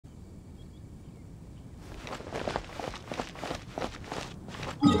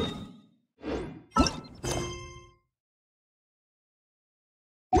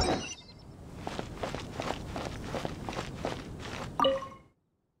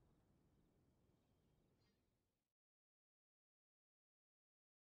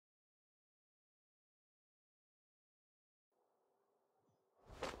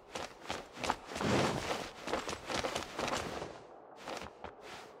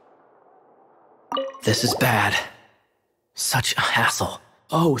This is bad. Such a hassle.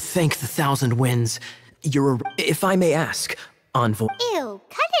 Oh, thank the thousand winds. If I may ask, envoy. Ew,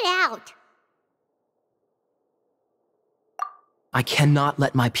 cut it out. I cannot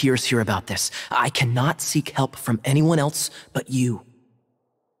let my peers hear about this. I cannot seek help from anyone else but you.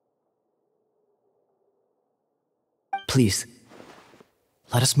 Please,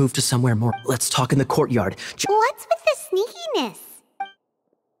 let us move to somewhere more. Let's talk in the courtyard. What's with the sneakiness?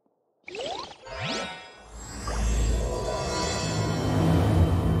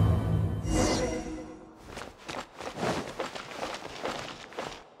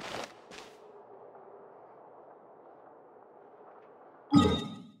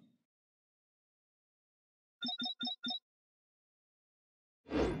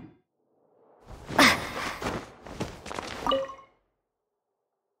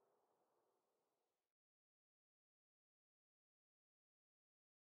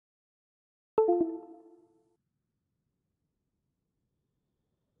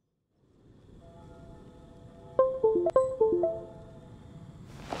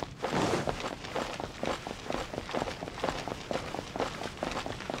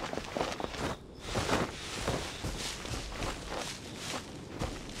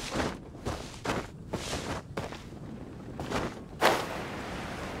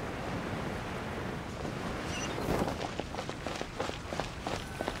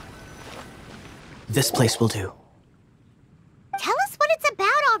 This place will do. Tell us what it's about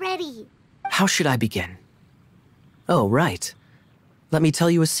already. How should I begin? Oh, right. Let me tell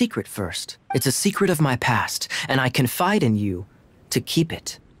you a secret first. It's a secret of my past, and I confide in you to keep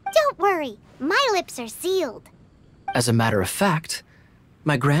it. Don't worry, my lips are sealed. As a matter of fact,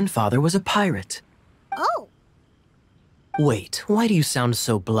 my grandfather was a pirate. Oh. Wait, why do you sound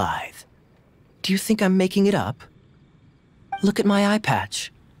so blithe? Do you think I'm making it up? Look at my eye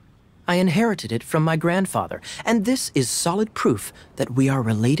patch. I inherited it from my grandfather, and this is solid proof that we are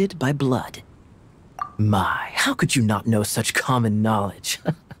related by blood. My, how could you not know such common knowledge?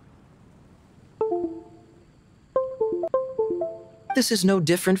 This is no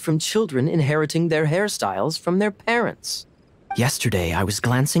different from children inheriting their hairstyles from their parents. Yesterday, I was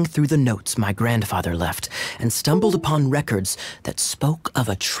glancing through the notes my grandfather left and stumbled upon records that spoke of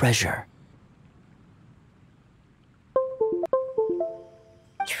a treasure.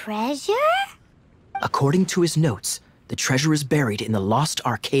 Treasure? According to his notes, the treasure is buried in the lost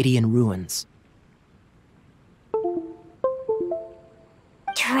Arcadian ruins.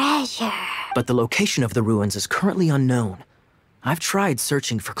 Treasure. But the location of the ruins is currently unknown. I've tried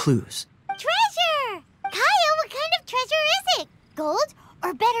searching for clues. Treasure! Kaeya, what kind of treasure is it? Gold?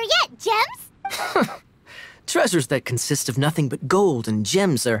 Or better yet, gems? Treasures that consist of nothing but gold and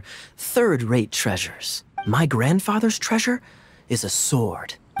gems are third-rate treasures. My grandfather's treasure is a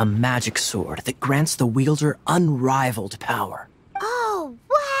sword, a magic sword that grants the wielder unrivaled power. Oh,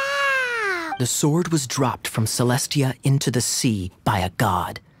 wow! The sword was dropped from Celestia into the sea by a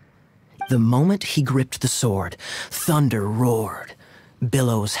god. The moment he gripped the sword, thunder roared,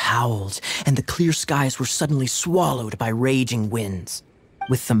 billows howled, and the clear skies were suddenly swallowed by raging winds.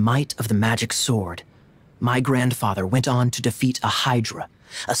 With the might of the magic sword, my grandfather went on to defeat a hydra,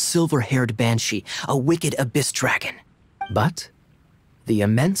 a silver-haired banshee, a wicked abyss dragon. But the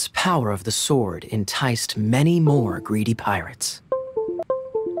immense power of the sword enticed many more greedy pirates.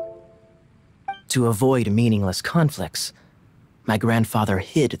 To avoid meaningless conflicts, my grandfather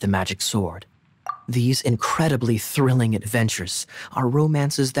hid the magic sword. These incredibly thrilling adventures are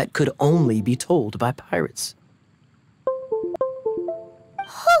romances that could only be told by pirates.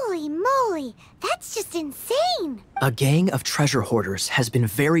 Holy moly, that's just insane! A gang of treasure hoarders has been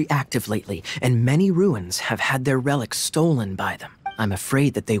very active lately, and many ruins have had their relics stolen by them. I'm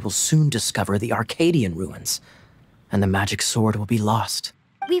afraid that they will soon discover the Arcadian ruins, and the magic sword will be lost.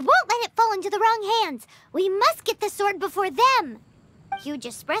 We won't let it fall into the wrong hands. We must get the sword before them. You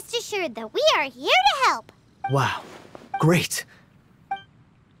just rest assured that we are here to help. Wow, great.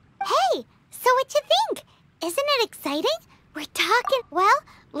 Hey, so what you think? Isn't it exciting? We're talking... Well,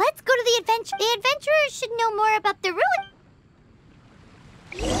 let's go to the adventure. The adventurers should know more about the ruin.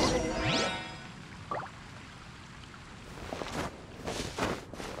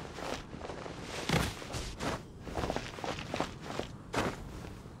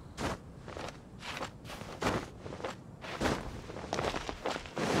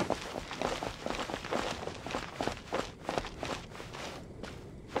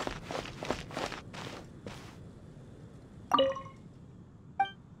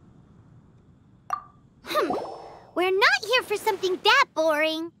 We're not here for something that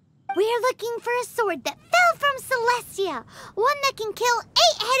boring. We're looking for a sword that fell from Celestia. One that can kill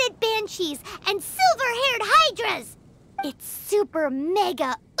 8-headed banshees and silver super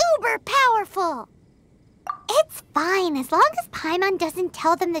mega uber powerful. It's fine as long as Paimon doesn't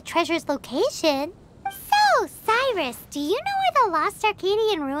tell them the treasure's location. So, Cyrus, do you know where the lost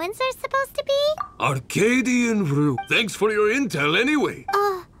Arcadian ruins are supposed to be? Arcadian ruins. Thanks for your intel anyway.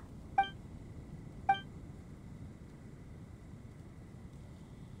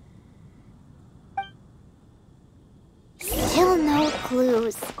 Still no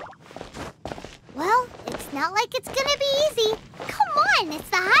clues. Well, it's not like it's gonna be easy. Come on, it's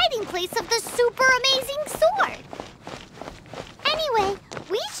the hiding place of the super amazing sword. Anyway,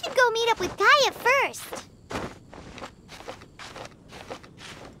 we should go meet up with Kaeya first.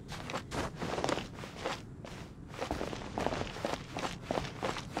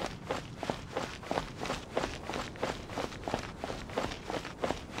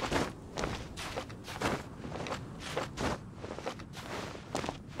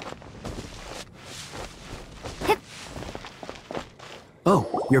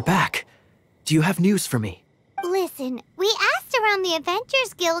 Oh, you're back. Do you have news for me? Listen, we asked around the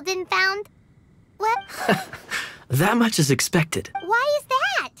Adventurers Guild and found... Well, That much is expected. why is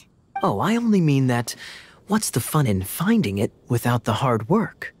that? Oh, I only mean that what's the fun in finding it without the hard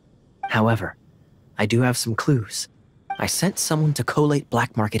work? However, I do have some clues. I sent someone to collate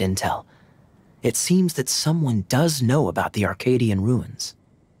black market intel. It seems that someone does know about the Arcadian ruins.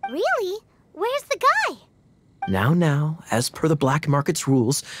 Really? Where's the guy? Now, as per the black market's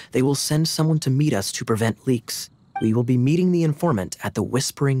rules, they will send someone to meet us to prevent leaks. We will be meeting the informant at the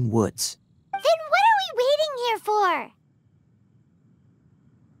Whispering Woods. Then what are we waiting here for?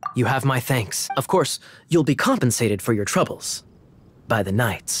 You have my thanks. Of course, you'll be compensated for your troubles. By the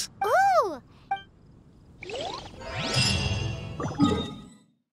knights. Ooh!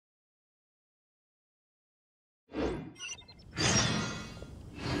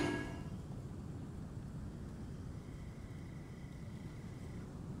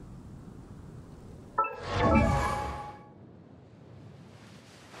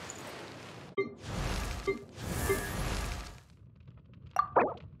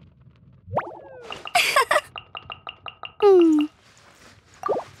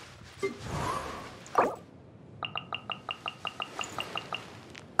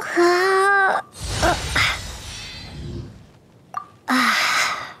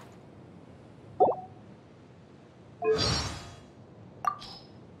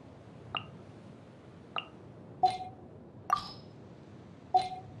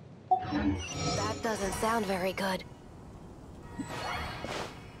 That doesn't sound very good.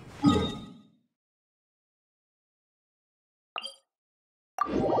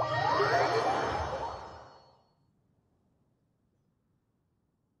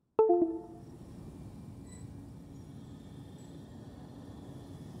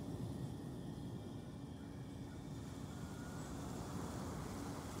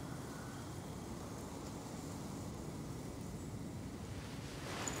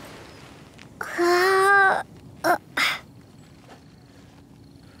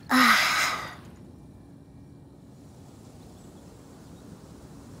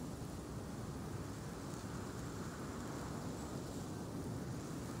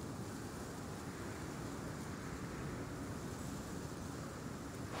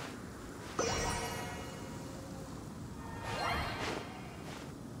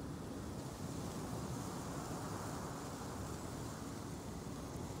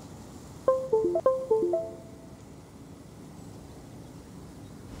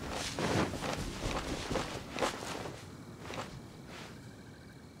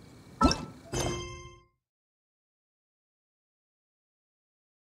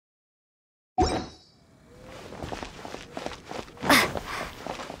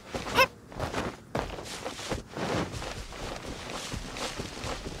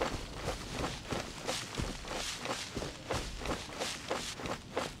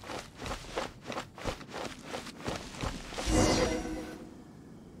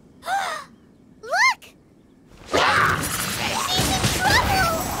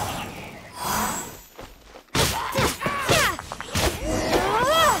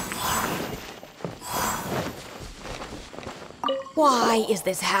 Why is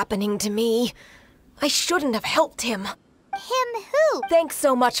this happening to me? I shouldn't have helped him. Him who? Thanks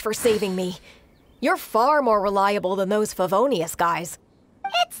so much for saving me. You're far more reliable than those Favonius guys.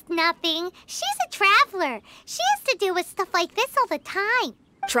 It's nothing. She's a traveler. She has to deal with stuff like this all the time.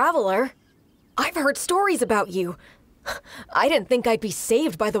 Traveler? I've heard stories about you. I didn't think I'd be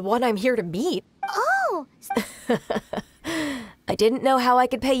saved by the one I'm here to meet. Oh! I didn't know how I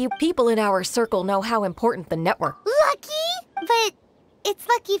could pay you. People in our circle know how important the network. Lucky? But it's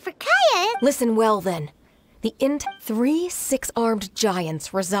lucky for Kaeya. Listen well then. Three six-armed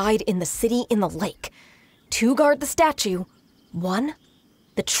giants reside in the city in the lake. 2 guard the statue, 1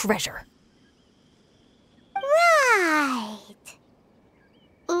 the treasure. Right.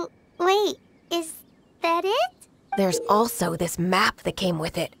 Wait, is that it? There's also this map that came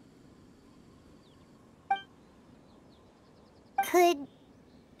with it. Could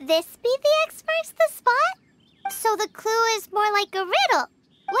this be the X marks the spot? So the clue is more like a riddle.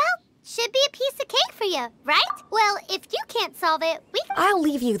 Well, should be a piece of cake for you, right? Well, if you can't solve it, we can... I'll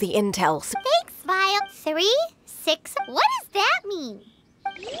leave you the intel. Thanks, Vile. 3, 6... What does that mean?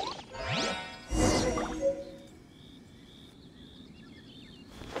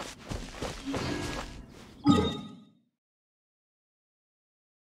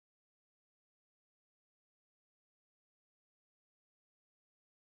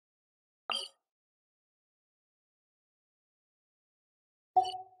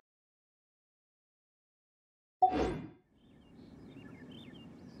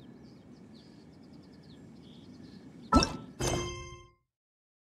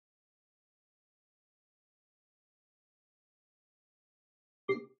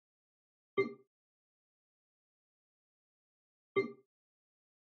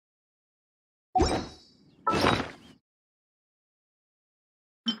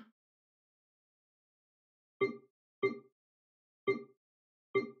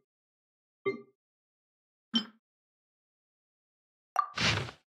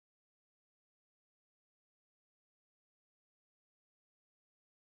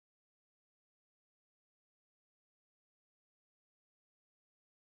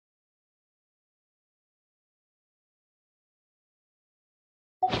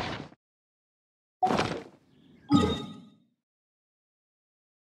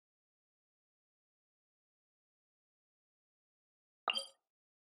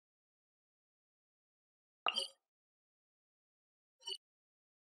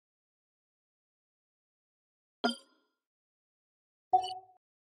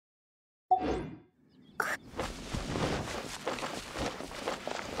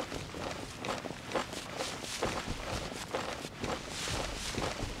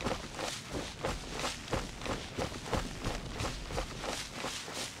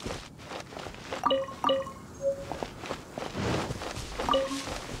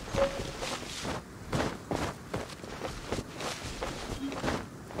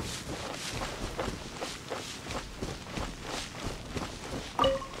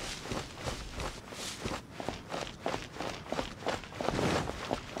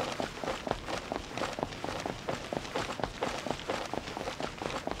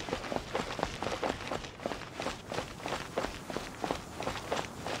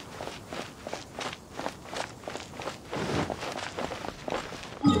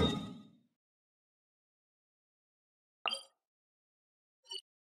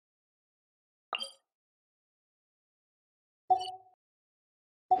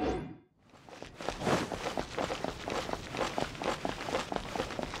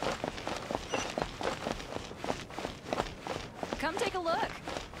 Come take a look. How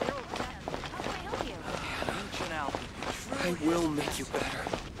can I help you? I will make you better.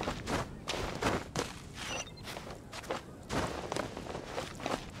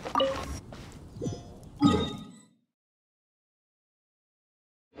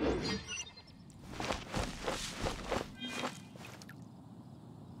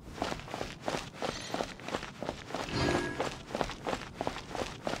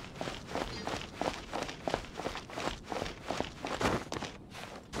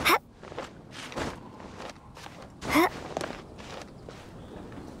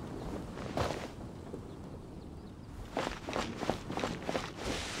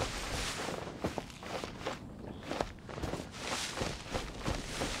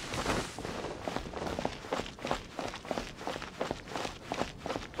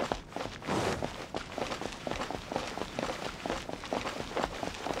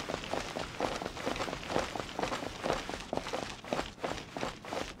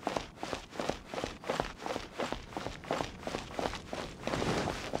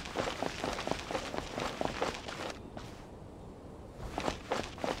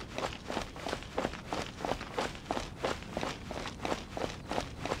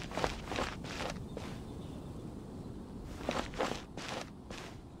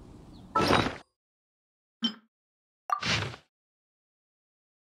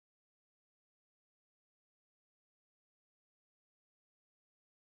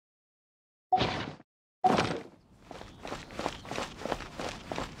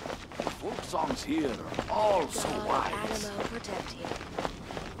 Folk songs here are all so wise. Animo protect you.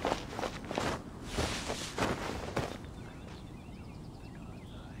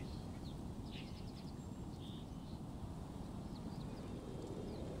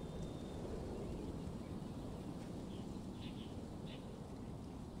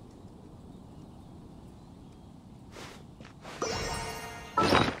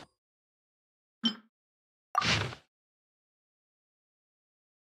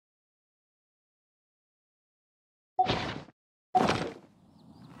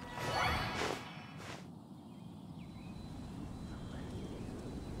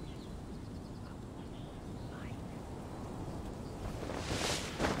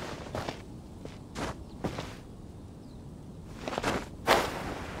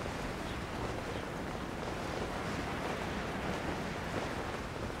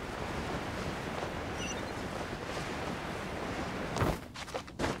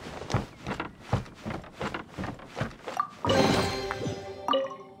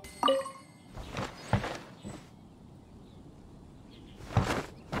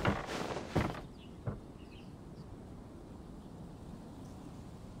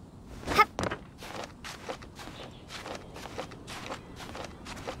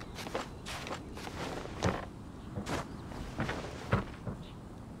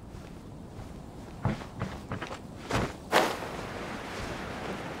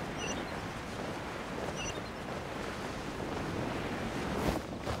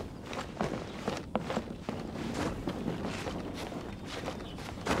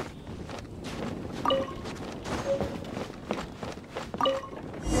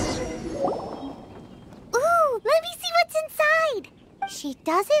 She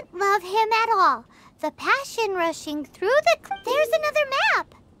doesn't love him at all. The passion rushing through the... There's another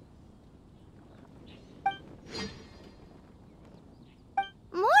map!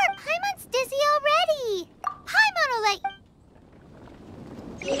 More! Paimon's dizzy already! Paimon will let...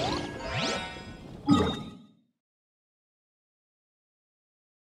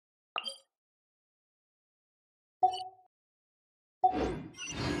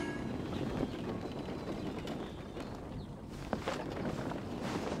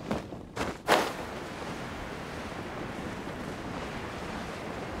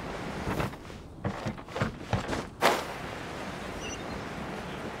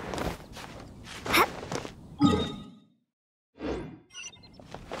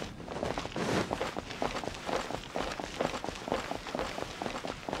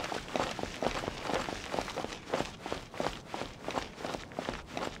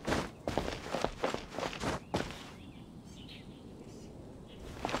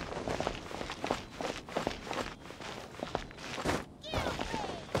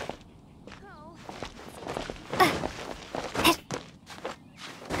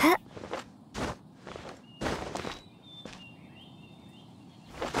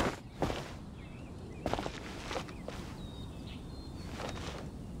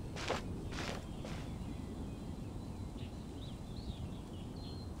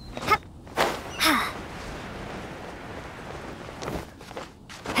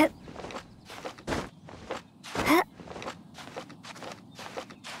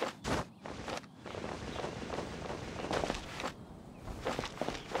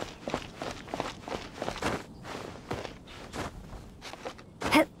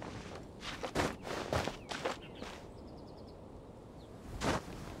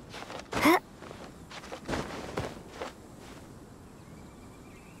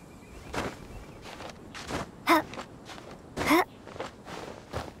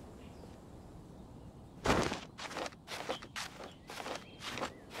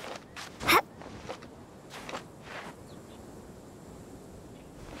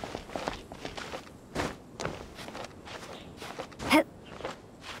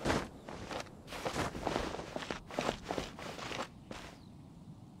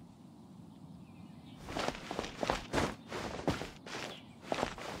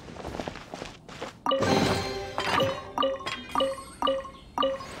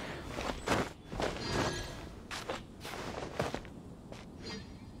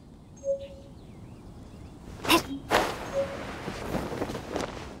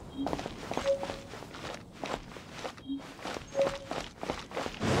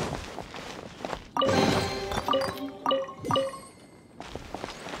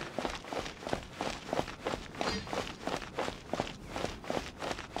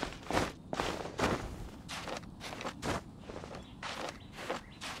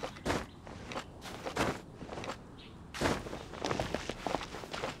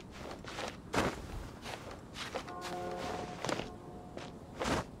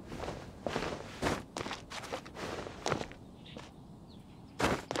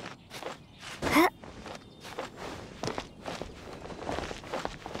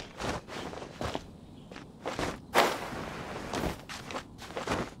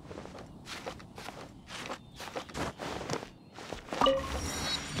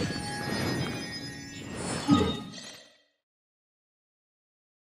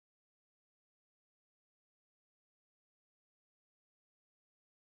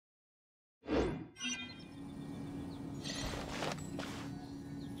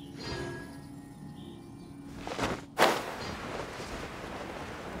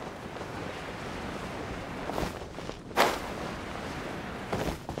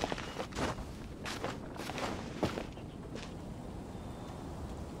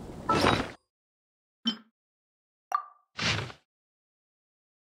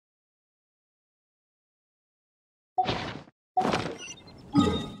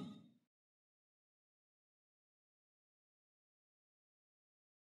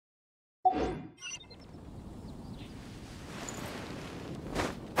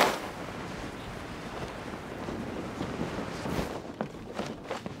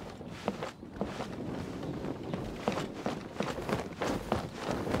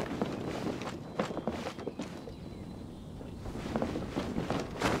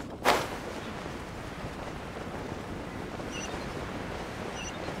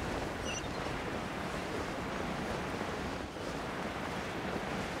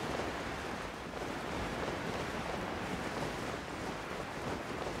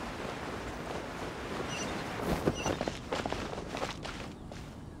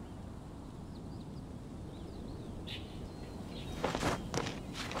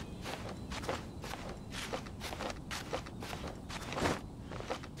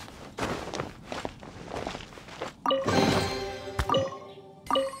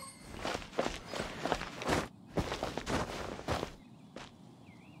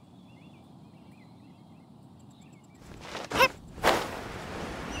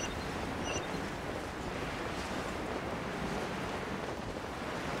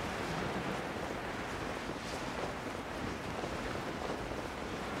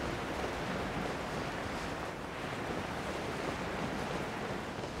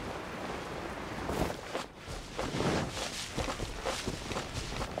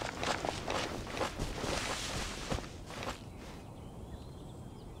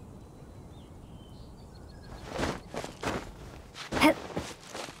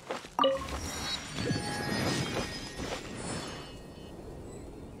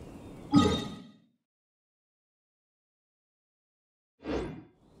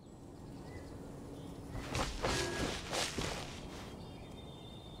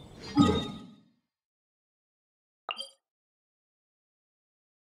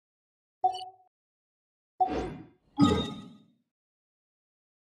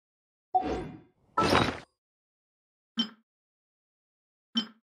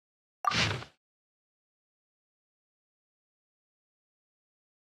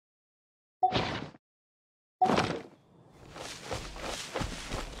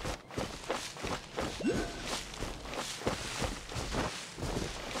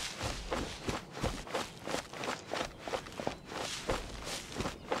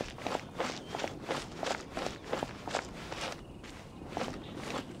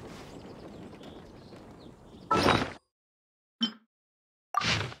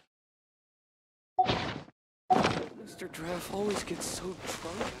 Mr. Draff always gets so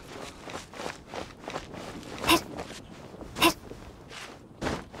drunk after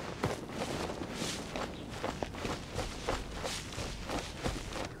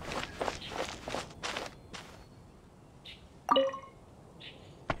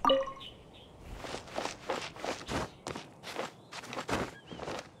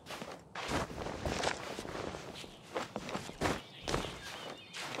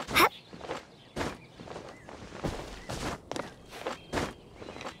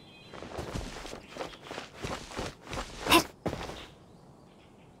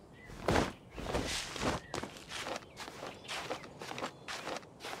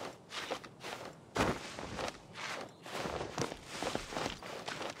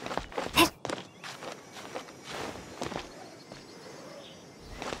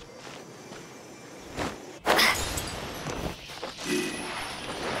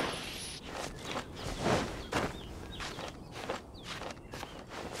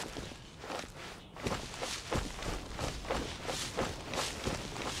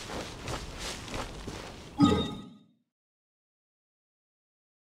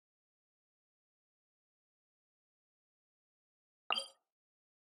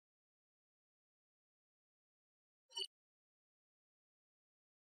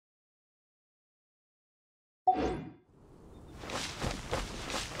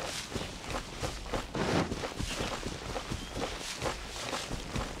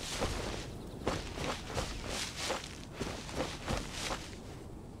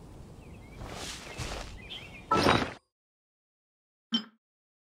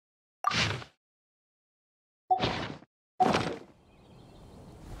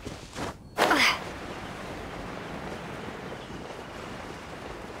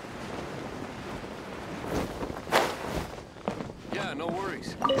Yeah, no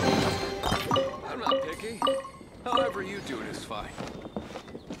worries. I'm not picky. However you do it is fine.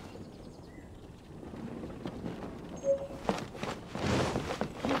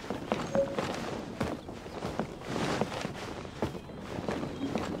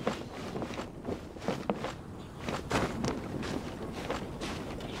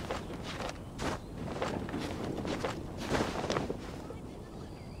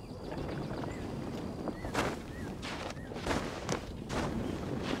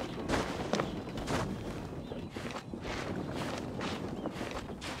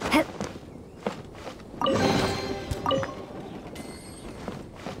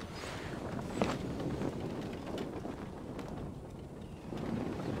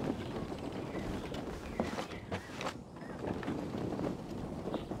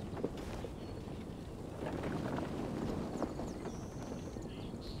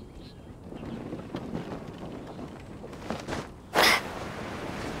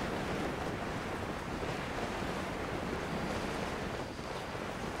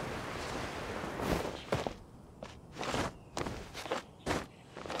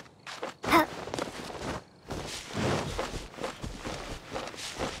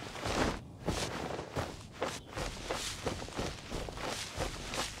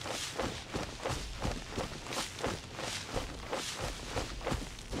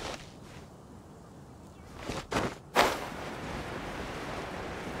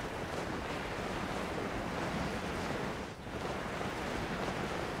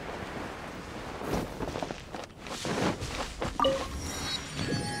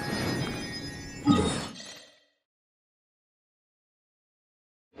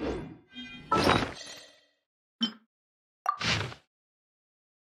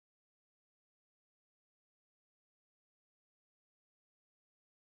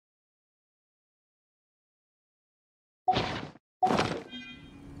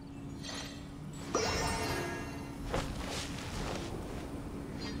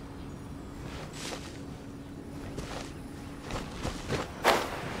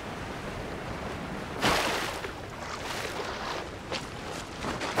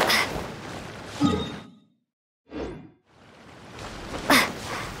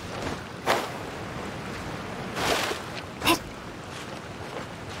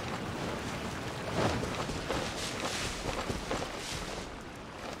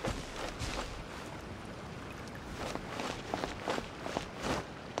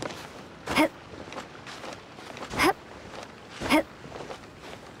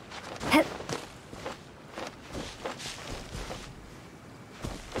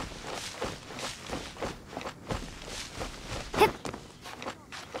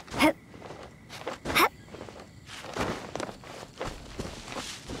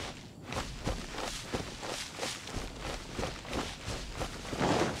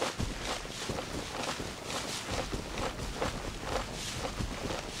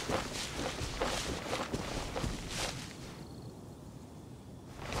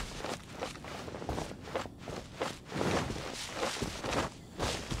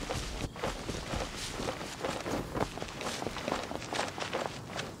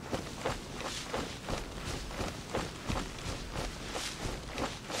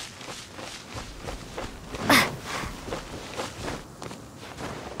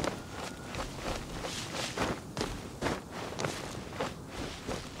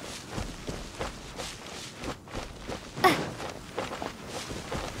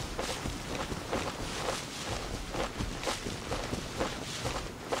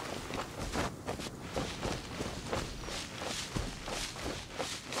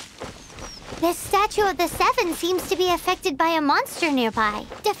 This statue of the Seven seems to be affected by a monster nearby.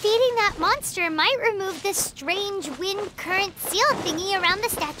 Defeating that monster might remove this strange wind current seal thingy around the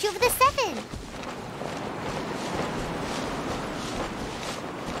statue of the Seven.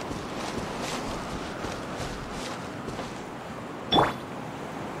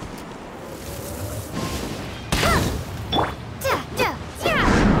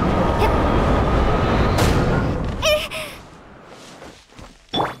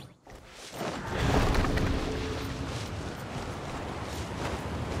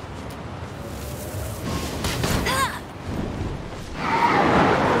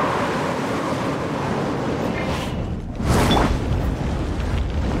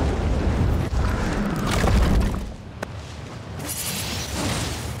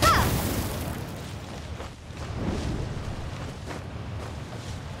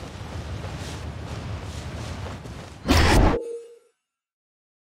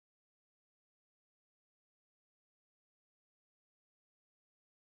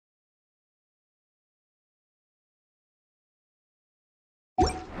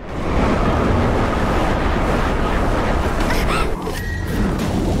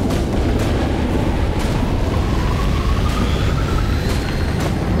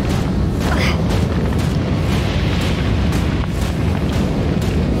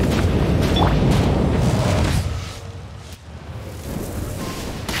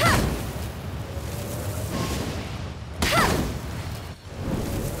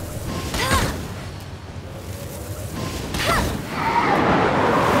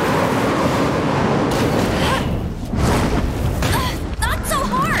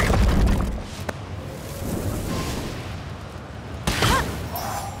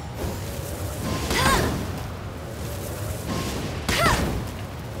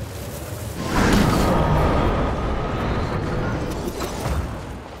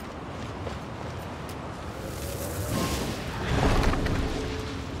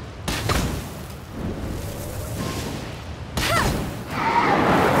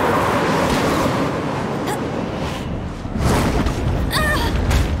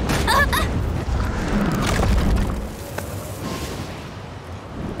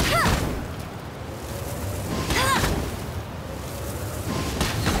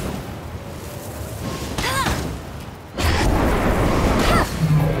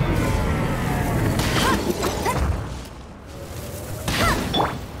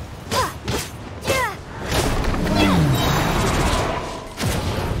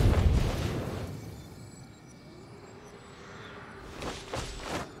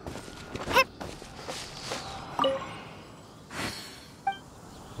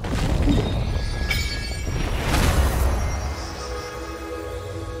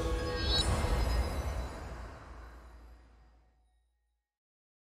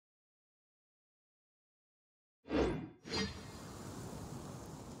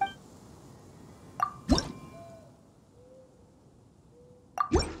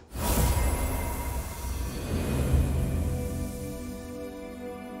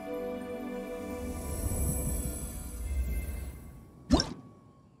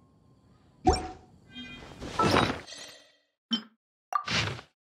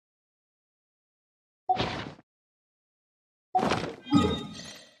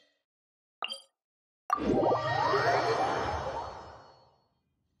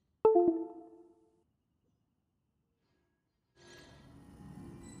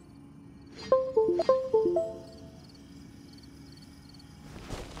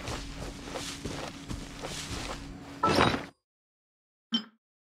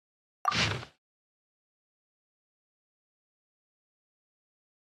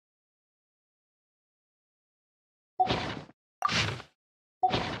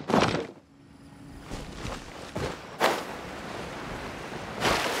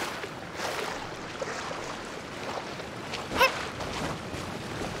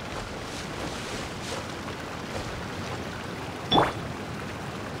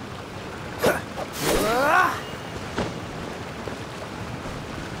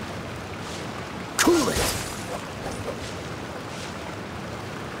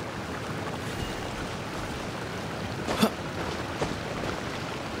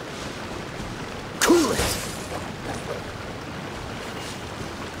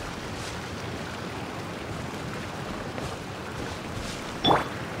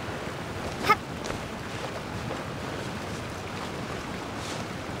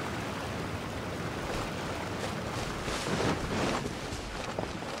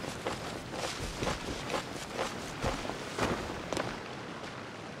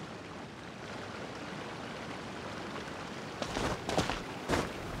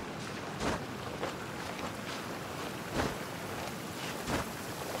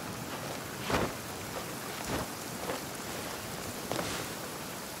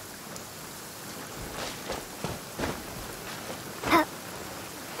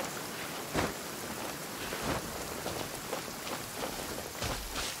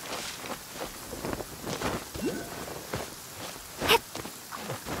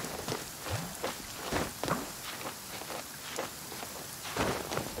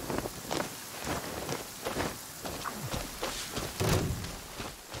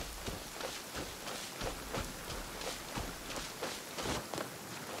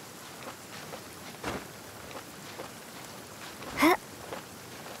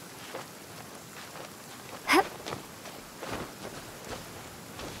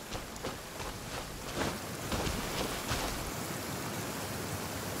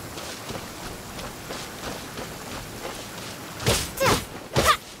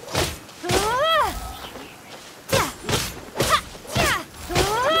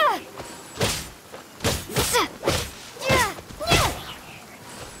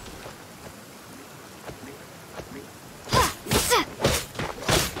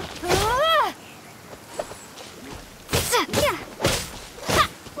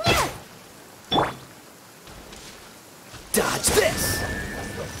 Watch this!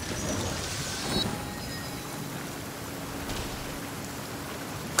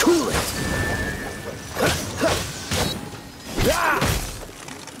 Cool it! Ah!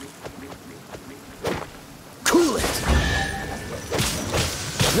 Cool it!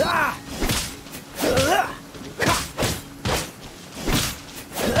 Ah! Ah!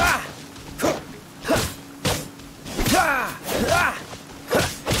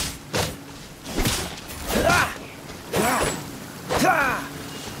 Ah!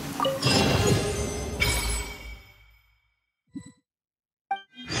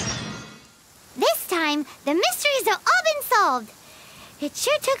 This time, the mysteries have all been solved. It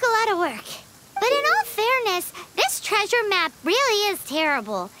sure took a lot of work. But in all fairness, this treasure map really is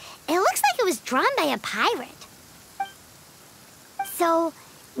terrible. It looks like it was drawn by a pirate. So,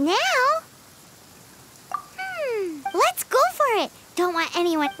 now... let's go for it. Don't want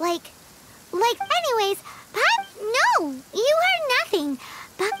anyone, anyways, no, you heard nothing.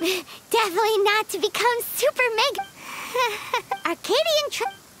 But definitely not to become super mega... Arcadian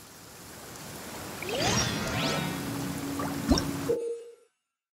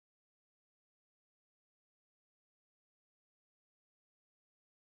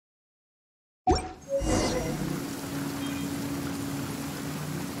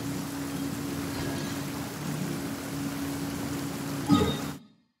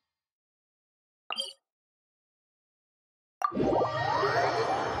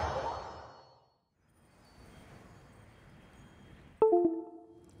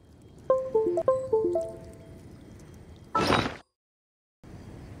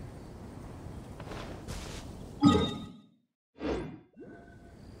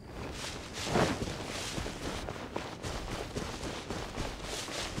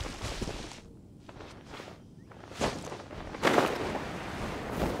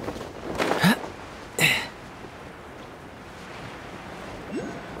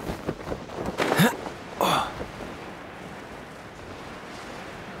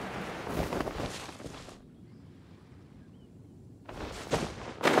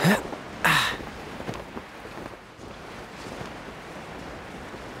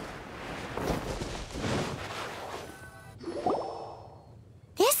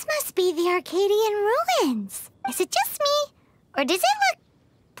the Arcadian ruins. Is it just me? Or does it look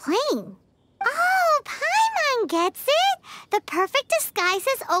plain? Oh, Paimon gets it. The perfect disguise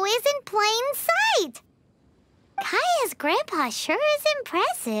is always in plain sight. Kaeya's grandpa sure is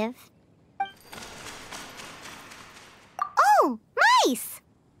impressive. Oh, mice!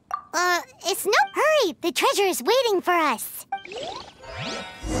 It's no hurry. The treasure is waiting for us.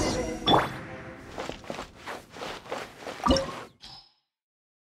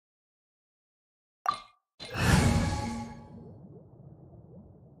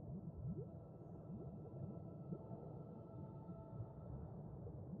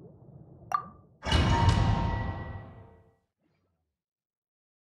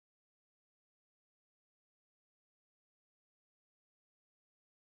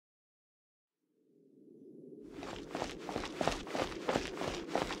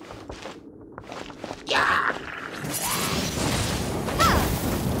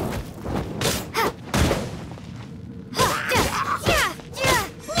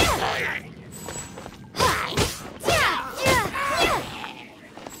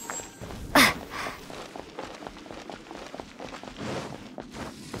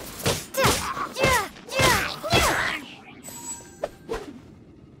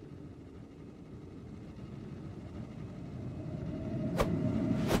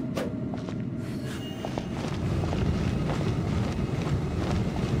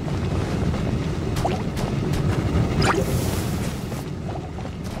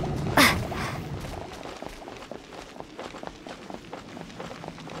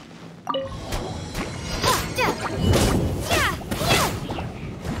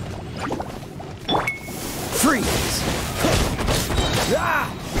 Freeze!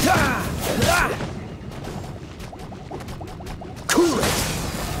 Cool it!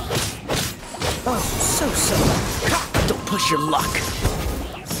 Oh, so. Don't push your luck.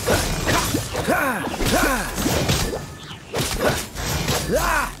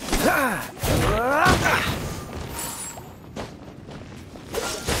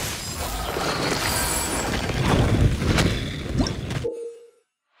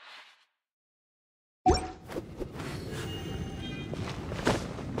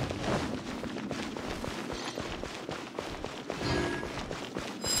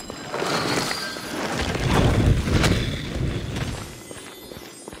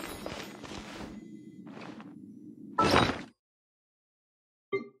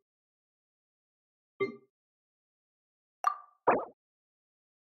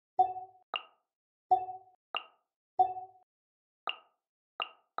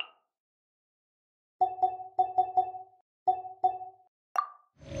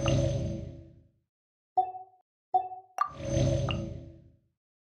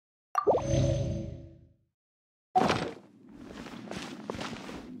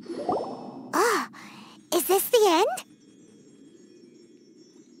 this the end?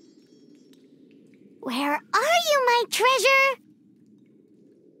 Where are you, my treasure?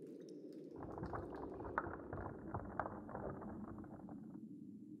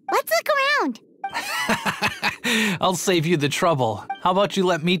 Let's look around. I'll save you the trouble. How about you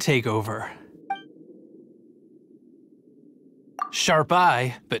let me take over? Sharp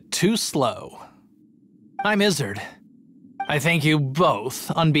eye, but too slow. I'm Izzard. I thank you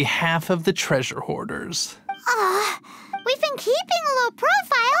both on behalf of the treasure hoarders. We've been keeping a low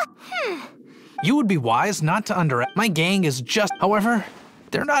profile. You would be wise not to underestimate. My gang is just, however,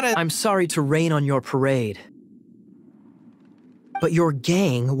 they're not a— I'm sorry to rain on your parade, but your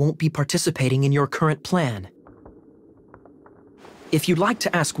gang won't be participating in your current plan. If you'd like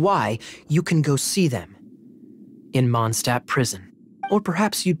to ask why, you can go see them in Mondstadt prison. Or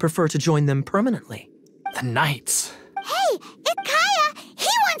perhaps you'd prefer to join them permanently. the Knights. Hey, it's Kaeya. He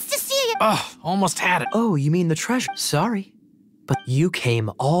wants to see you. Ugh, almost had it. Oh, you mean the treasure? Sorry, but you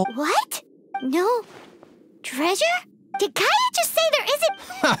came all— What? No treasure? Did Kaeya just say there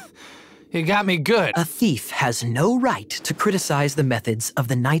isn't? You got me good. A thief has no right to criticize the methods of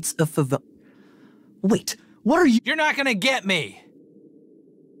the Knights of Favonius. Wait, what are you— You're not gonna get me.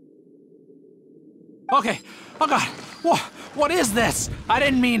 Okay. Oh God. What is this? I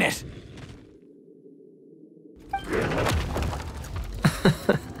didn't mean it.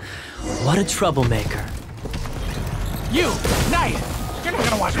 What a troublemaker. You, Knight! You're not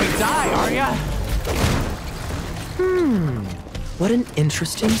gonna watch me die, are ya? What an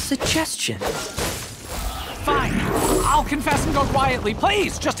interesting suggestion. Fine. I'll confess and go quietly.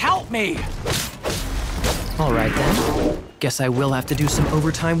 Please, just help me. All right then. Guess I will have to do some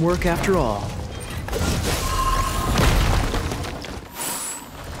overtime work after all.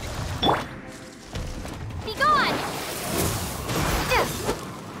 Be gone!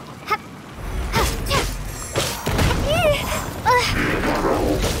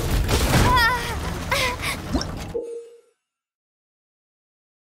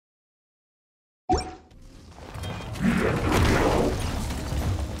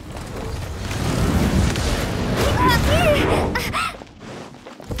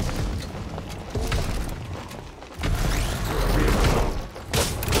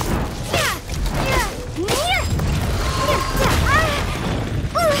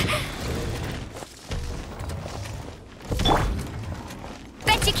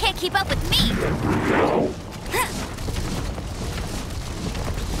 Bet you can't keep up with me.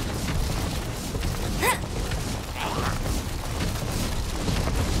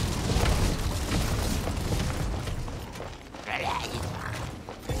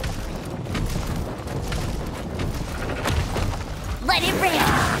 Let it rip.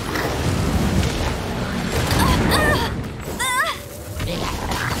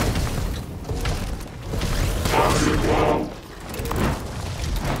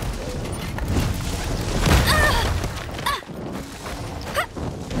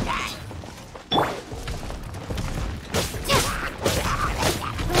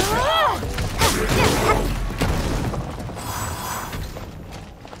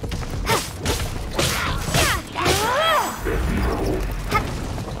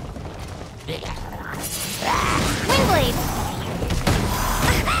 Windblade!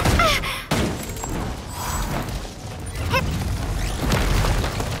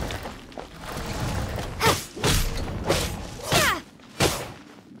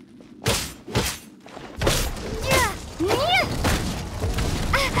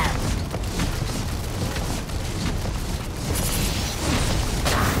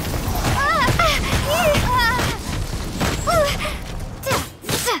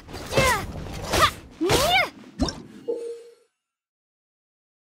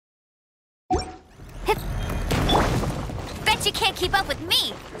 Bet you can't keep up with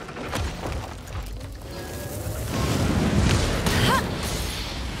me.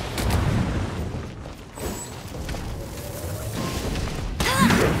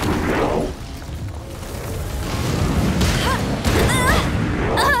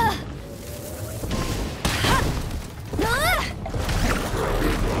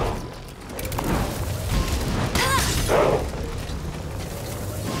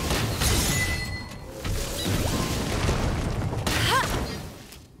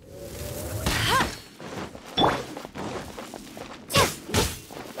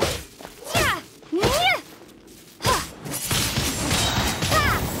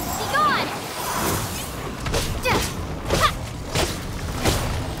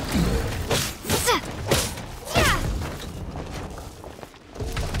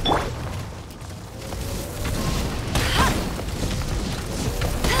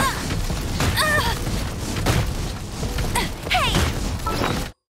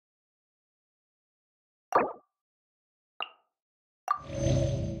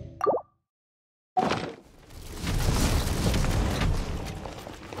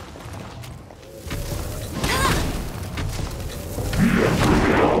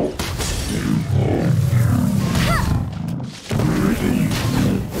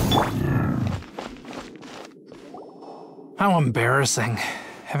 How embarrassing.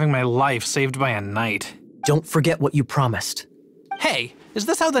 Having my life saved by a knight. Don't forget what you promised. Hey, is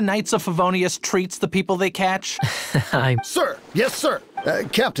this how the Knights of Favonius treats the people they catch? Sir! Yes, sir!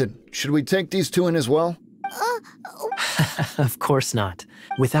 Captain, should we take these two in as well? Of course not.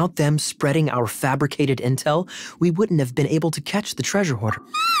 Without them spreading our fabricated intel, we wouldn't have been able to catch the treasure hoarder.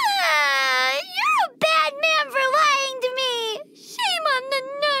 You're a bad man for lying to me. Shame on the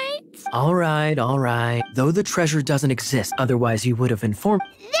knights. All right. Though the treasure doesn't exist, otherwise you would have informed.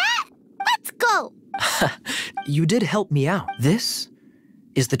 Let's go. You did help me out. This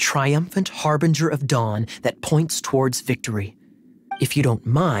is the triumphant harbinger of dawn that points towards victory. If you don't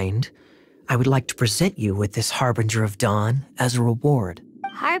mind, I would like to present you with this harbinger of dawn as a reward.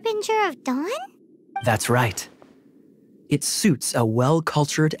 Harbinger of dawn? That's right. It suits a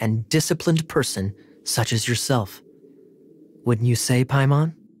well-cultured and disciplined person such as yourself. Wouldn't you say,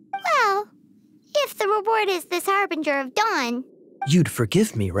 Paimon? Well, if the reward is this harbinger of dawn. You'd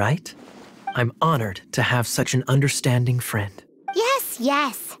forgive me, right? I'm honored to have such an understanding friend.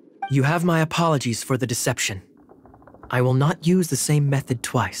 Yes. You have my apologies for the deception. I will not use the same method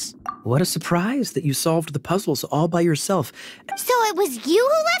twice. What a surprise that you solved the puzzles all by yourself. So it was you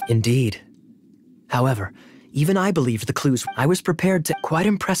who left? Indeed. However, even I believed the clues. I was prepared to. Quite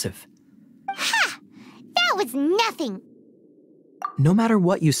impressive. Ha! That was nothing. No matter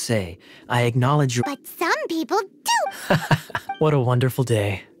what you say, I acknowledge your. But some people do. What a wonderful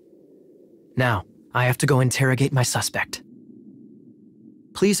day. Now, I have to go interrogate my suspect.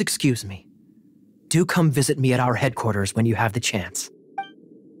 Please excuse me. Do come visit me at our headquarters when you have the chance.